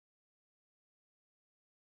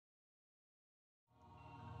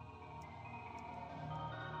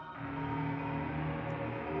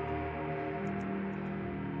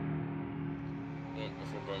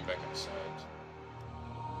going back outside.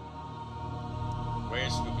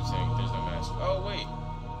 Where's Scuba Tank? There's no mask. Oh, wait.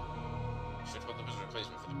 Should hold up as a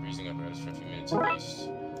replacement for the breathing apparatus for a few minutes at least.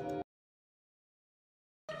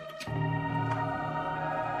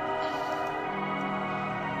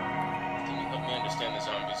 Can you help me understand the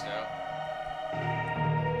zombies now?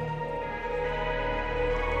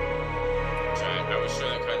 I was sure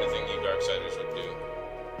that kind of thing you Darksiders would do.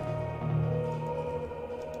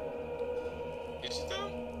 Is it though?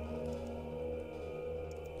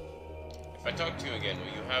 If I talk to you again,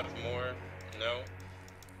 will you have more? No?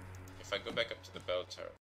 If I go back up to the bell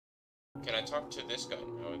tower, can I talk to this guy?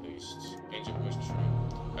 Or at least, Agent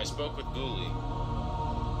Bushtree. I spoke with Dooley.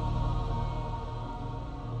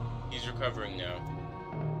 He's recovering now.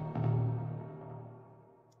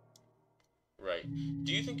 Right.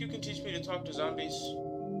 Do you think you can teach me to talk to zombies?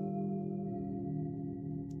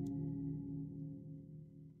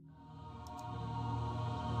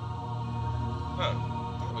 Huh.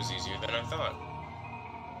 That was easier than I thought.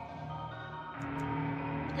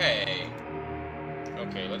 Hey.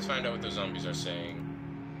 Okay, let's find out what those zombies are saying.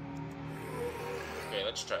 Okay,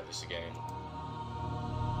 let's try this again.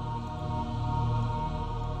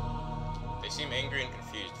 They seem angry and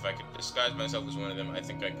confused. If I could disguise myself as one of them, I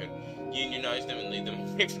think I could unionize them and lead them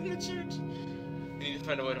away from the church. I need to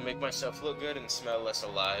find a way to make myself look good and smell less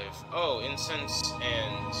alive. Oh, incense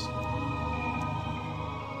and...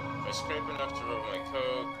 If I scrape enough to rub my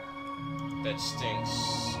coat, that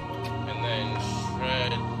stinks. And then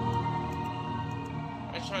shred...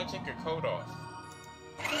 I'm trying to take your coat off.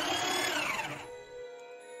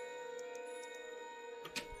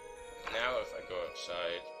 Now if I go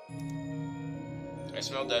outside... I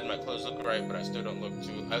smell dead, my clothes look right, but I still don't look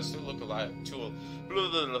too... I still look alive,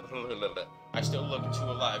 I still look too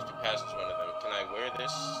alive to pass as one of them. Can I wear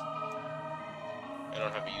this? I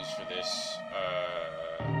don't have a use for this.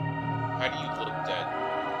 How do you look dead?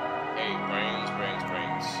 Hey, brains.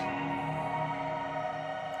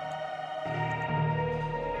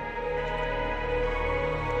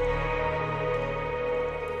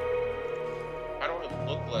 How do I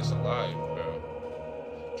look less alive, bro?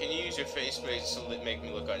 Can you use your face space to make me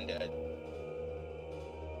look undead?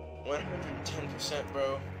 110%,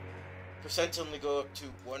 bro. Percents only go up to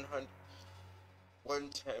 100...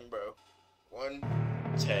 110, bro.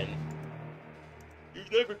 110.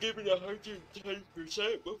 You've never given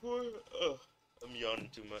 110% before? Ugh, I'm yawning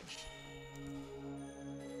too much.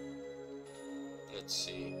 Let's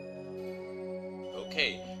see.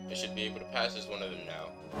 Okay, I should be able to pass as one of them now.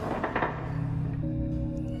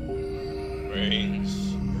 Brains.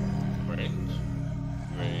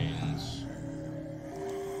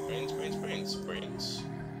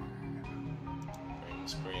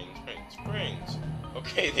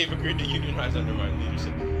 Okay, they've agreed to unionize under my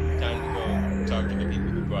leadership. Time to go talk to the people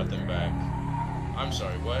who brought them back. I'm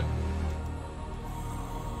sorry, what?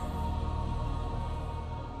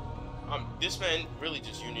 This man really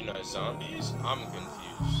just unionized zombies? I'm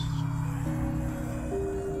confused.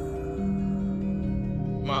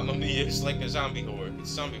 Mamma mia, it's like a zombie horde. It's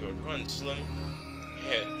zombie horde. Run, Slim.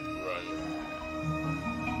 Head, run.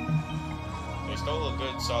 They stole a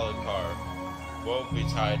good, solid car. Won't be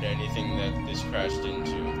tied to anything that this crashed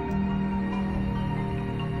into.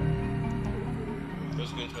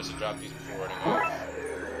 Those goons must have dropped these before running off.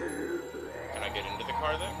 Can I get into the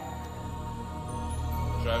car then?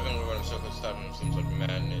 Driving when I'm so close to stopping seems like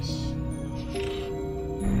madness.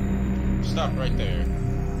 Stop right there.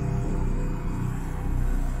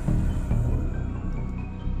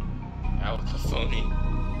 Al Capone.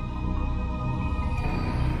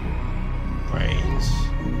 Brains.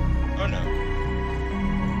 Oh no.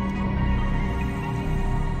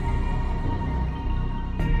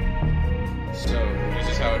 So, this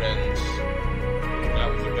is how it ends. Not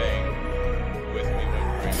with a bang. With me, my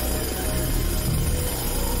brain.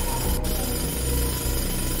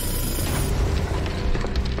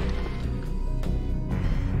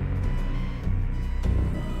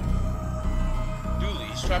 Dooley,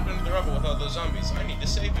 he's trapped under the rubble with all those zombies. I need to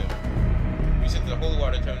save him. We said the holy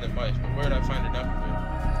water turned the bites, but where did I find enough of it?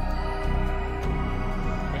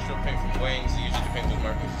 Mixture of paint from Wayne's, they usually paint those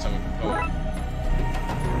markings with someone from home.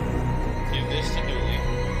 Give this to Dooley.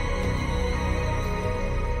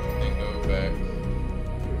 Then go back.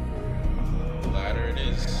 Ladder it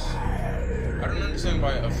is. I don't understand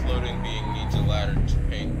why a floating being needs a ladder to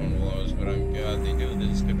paint on walls, but I'm glad they do.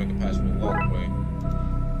 This could make a passable walkway.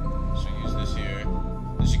 So use this here.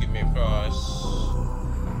 This should get me across.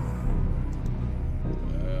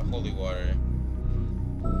 Holy water.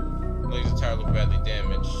 Laser tower looked badly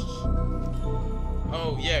damaged.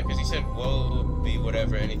 Oh, yeah, because he said, woe be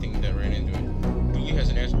whatever, anything that ran into it. Dooley has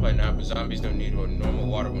an air supply now, but zombies don't need one. Normal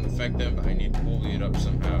water won't affect them, but I need to pulley it up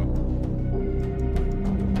somehow.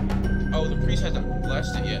 Oh, the priest hasn't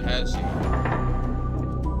blessed it yet, has he?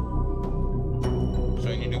 So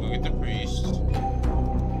I need to go get the priest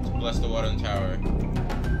to bless the water in the tower.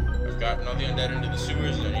 I've gotten all the undead into the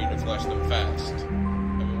sewers, and I need to flush them fast. I've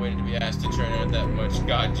been waiting to be asked to turn out that much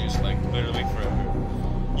god juice, like, literally forever.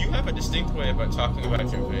 You have a distinct way about talking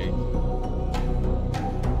about your faith.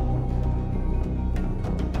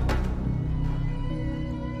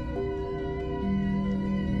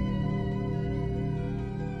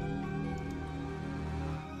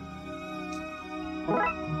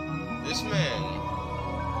 This man,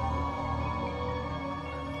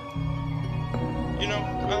 you know,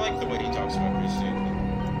 I like the way he talks about Christianity.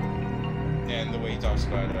 And the way he talks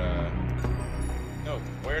about, no,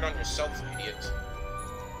 wear it on yourself, idiot.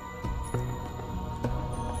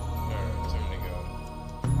 Alright, time to go.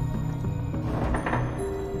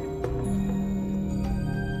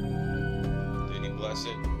 Did he bless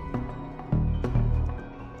it?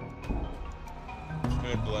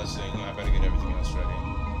 Good blessing. I better get everything else ready.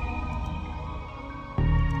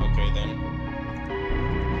 Okay, then.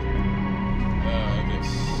 I guess.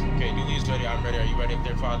 Okay, Dooley's ready. I'm ready. Are you ready up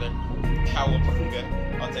there, Father? Cowabunga.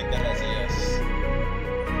 I'll take that as a yes.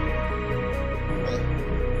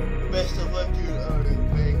 Best of luck, dude.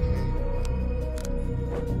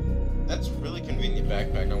 That's a really convenient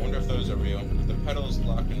backpack. I wonder if those are real. If the pedal's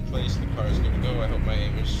locked in place, the car is good to go. I hope my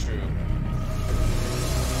aim is true.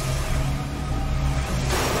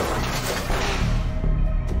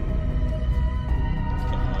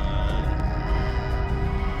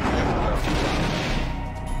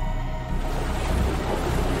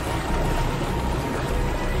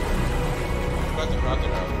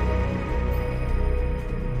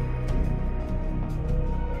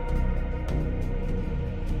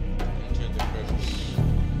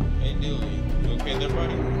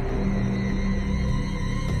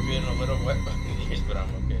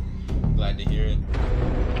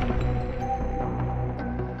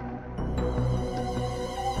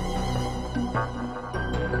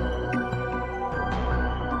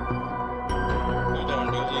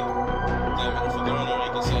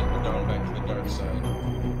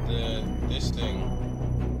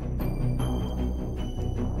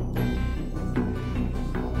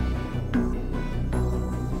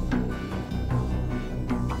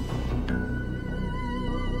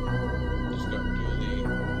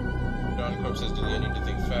 Says, do I need to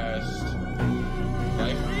think fast?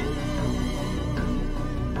 Life ring?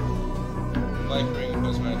 Life ring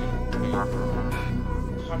plus magic. Okay.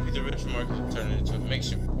 Copy the rich market and turn it into a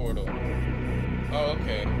makeshift portal. Oh,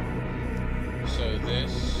 okay. So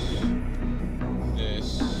this.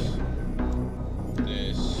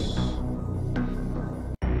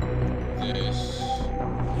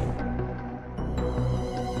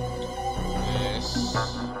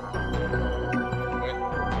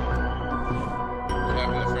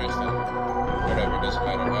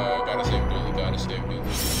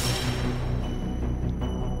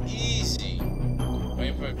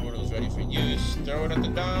 Portal's ready for use. Throw it at the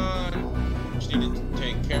dawn. Just need to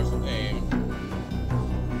take careful aim.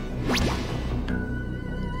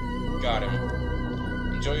 Got him.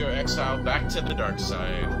 Enjoy your exile back to the dark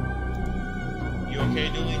side. You okay,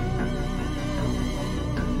 Dooley?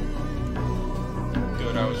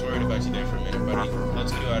 Good, I was worried about you there for a minute, buddy.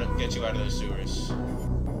 Let's get you out of those sewers.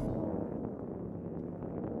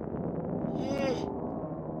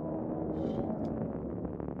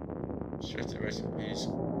 Search the recipes,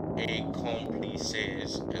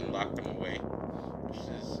 accomplices, and lock them away. This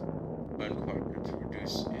is uncooperative to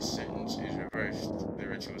reduce his sentence is reversed. The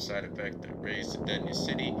ritual side effect that raised the dead in his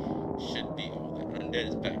city should be all that undead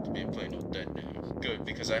is back to being plain old dead now. Good,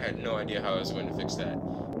 because I had no idea how I was going to fix that.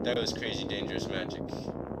 That was crazy dangerous magic.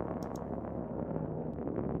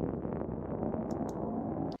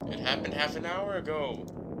 It happened half an hour ago.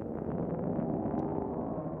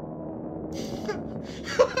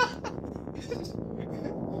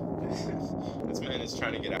 This man is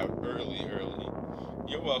trying to get out early.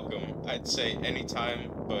 You're welcome. I'd say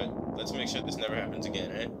anytime, but let's make sure this never happens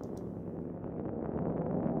again, eh?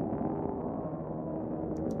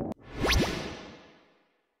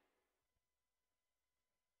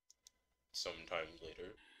 Sometime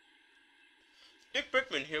later. Dick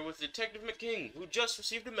Brickman here with Detective McKing, who just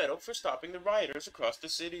received a medal for stopping the rioters across the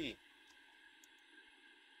city.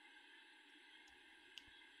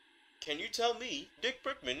 Can you tell me, Dick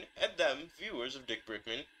Brickman, and them, viewers of Dick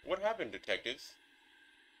Brickman, what happened, detectives?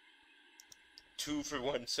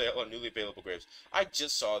 2-for-1 sale on newly available grapes. I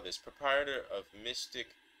just saw this. Proprietor of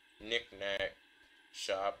Mystic Knick-Knack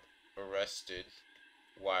Shop arrested.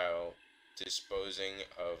 while disposing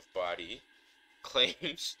of body.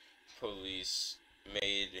 Claims police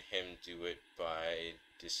made him do it by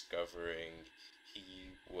discovering he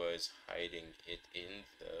was hiding it in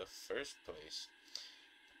the first place.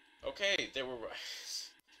 Okay, there were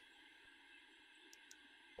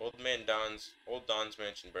Old Don's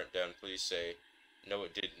mansion burnt down. Please say, no,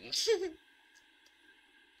 it didn't.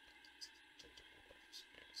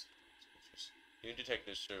 New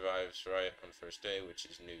detective survives riot on first day, which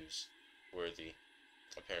is news-worthy,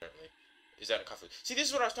 apparently. Is that a conflict? See, this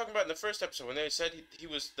is what I was talking about in the first episode, when they said he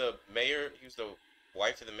was the mayor, he was the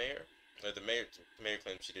wife of the mayor. The mayor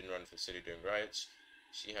claimed she didn't run for the city during riots.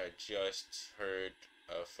 She had just heard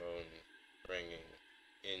a phone ringing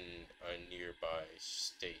in a nearby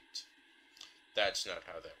state. That's not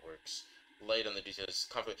how that works. Light on the details.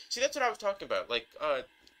 Conflict. See, that's what I was talking about. Like,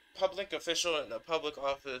 public official in a public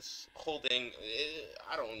office holding,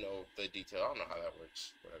 I don't know the detail. I don't know how that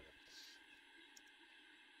works. Whatever.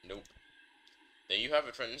 Nope. There you have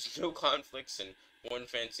it, friends. No conflicts and one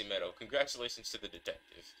fancy medal. Congratulations to the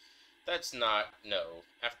detective. That's not, no.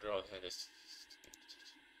 After all this,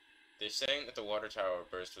 they're saying that the water tower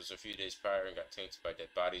burst was a few days prior and got tainted by dead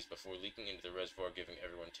bodies before leaking into the reservoir, giving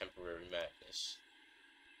everyone temporary madness.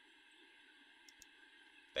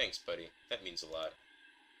 Thanks, buddy. That means a lot.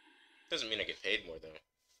 Doesn't mean I get paid more, though.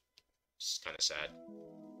 It's kind of sad.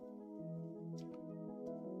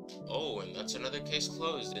 Oh, and that's another case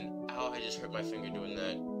closed. And ow, I just hurt my finger doing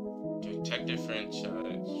that. Detective Francis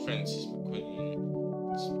McQueen,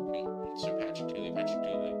 Sir Patrick Dooley.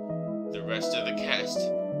 The rest of the cast: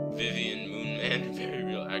 Vivian Moonman, very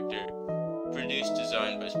real actor. Produced,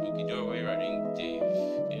 designed by Spooky Doorway, writing Dave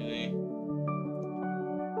Dooley.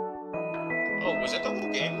 Oh, was that the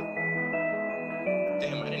whole game?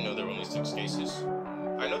 Damn, I didn't know there were only 6 cases.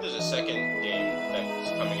 I know there's a second game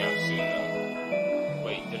that's coming out soon, though.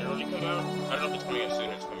 Wait, did it already come out? I don't know if it's coming out soon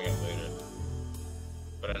or it's coming out later.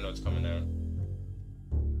 But I know it's coming out.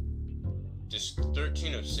 Disc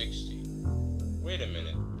 13 of 60. Wait a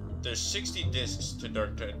minute. There's 60 discs to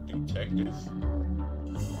Darkside Detective.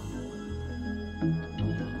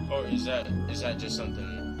 Or is that just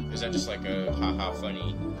something? Is that just like a haha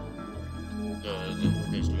funny?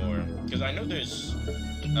 There's more. Because I know there's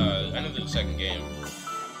a second game.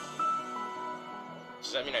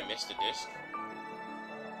 Does that mean I missed a disc?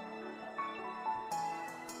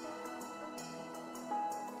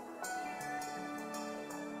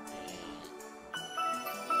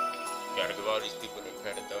 Gotta give all these people their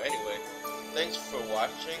credit though. Anyway, thanks for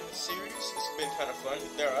watching the series. It's been kind of fun.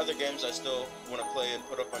 There are other games I still want to play and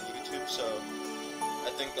put up on YouTube, so I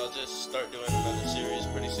think I'll just start doing another series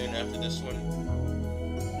pretty soon after this one.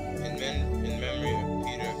 In memory of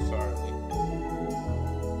Peter Farley.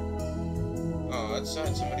 Oh, that's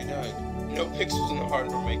sad. Somebody died. No pixels in the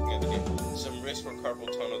hardware making of the game. Some risks were carpal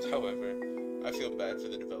tunneled, however. I feel bad for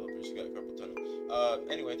the developers who got carpal tunnel.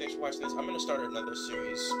 Anyway, thanks for watching this. I'm gonna start another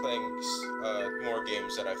series playing more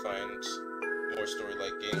games that I find more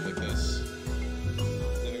story-like games like this.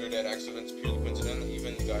 Living or Dead accidents purely coincidental.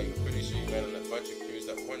 Even the guy you were pretty sure you met on that budget cruise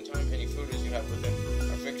that one time. Any photos you have with him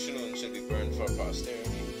are fictional and should be burned for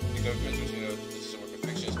posterity. The government wants to know that this is a work of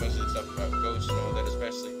fiction, especially the stuff about ghosts and all that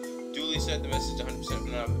especially. Dooley said the message 100%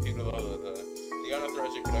 from now, the people of the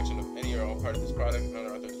unauthorized reproduction of any or all part of this product and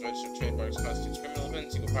unauthorized registered trademarks constitutes criminal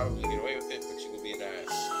offense. You will probably get away with it, but you will be an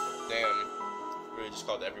ass. Damn. Really just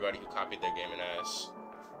called everybody who copied their game an ass.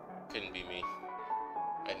 Couldn't be me.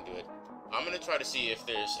 I didn't do it. I'm gonna try to see if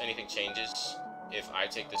there's anything changes if I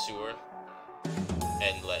take the sewer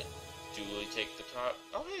and let Dooley take the top.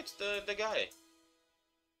 Oh, hey, it's the guy.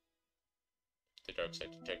 The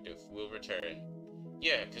Darkside Detective will return.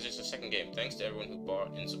 Yeah, because it's a second game. Thanks to everyone who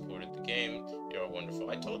bought and supported the game. You're all wonderful.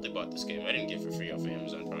 I totally bought this game. I didn't get it for free off of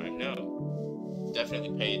Amazon Prime. No.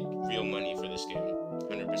 Definitely paid real money for this game.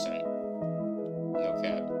 100%. No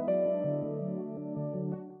cap.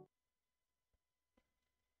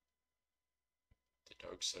 The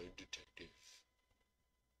Darkside Detective.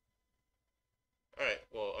 Alright,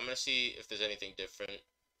 well, I'm going to see if there's anything different.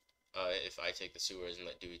 If I take the sewers and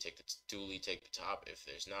let Dooley take the top. If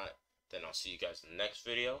there's not, then I'll see you guys in the next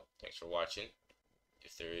video. Thanks for watching.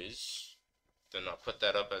 If there is, then I'll put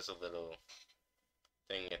that up as a little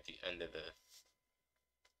thing at the end of the...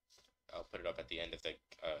 I'll put it up at the end of the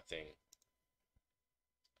thing.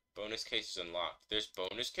 Bonus cases unlocked. There's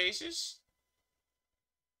bonus cases?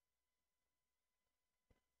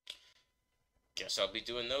 Guess I'll be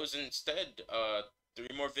doing those instead. 3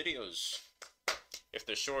 more videos. If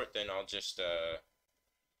they're short, then I'll just, what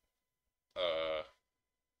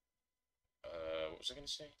was I gonna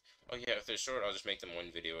say? Oh yeah, if they're short, I'll just make them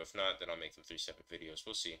one video. If not, then I'll make them 3 separate videos.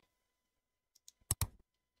 We'll see.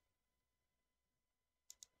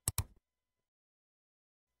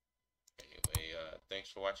 Anyway, thanks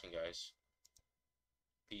for watching, guys.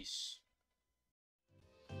 Peace.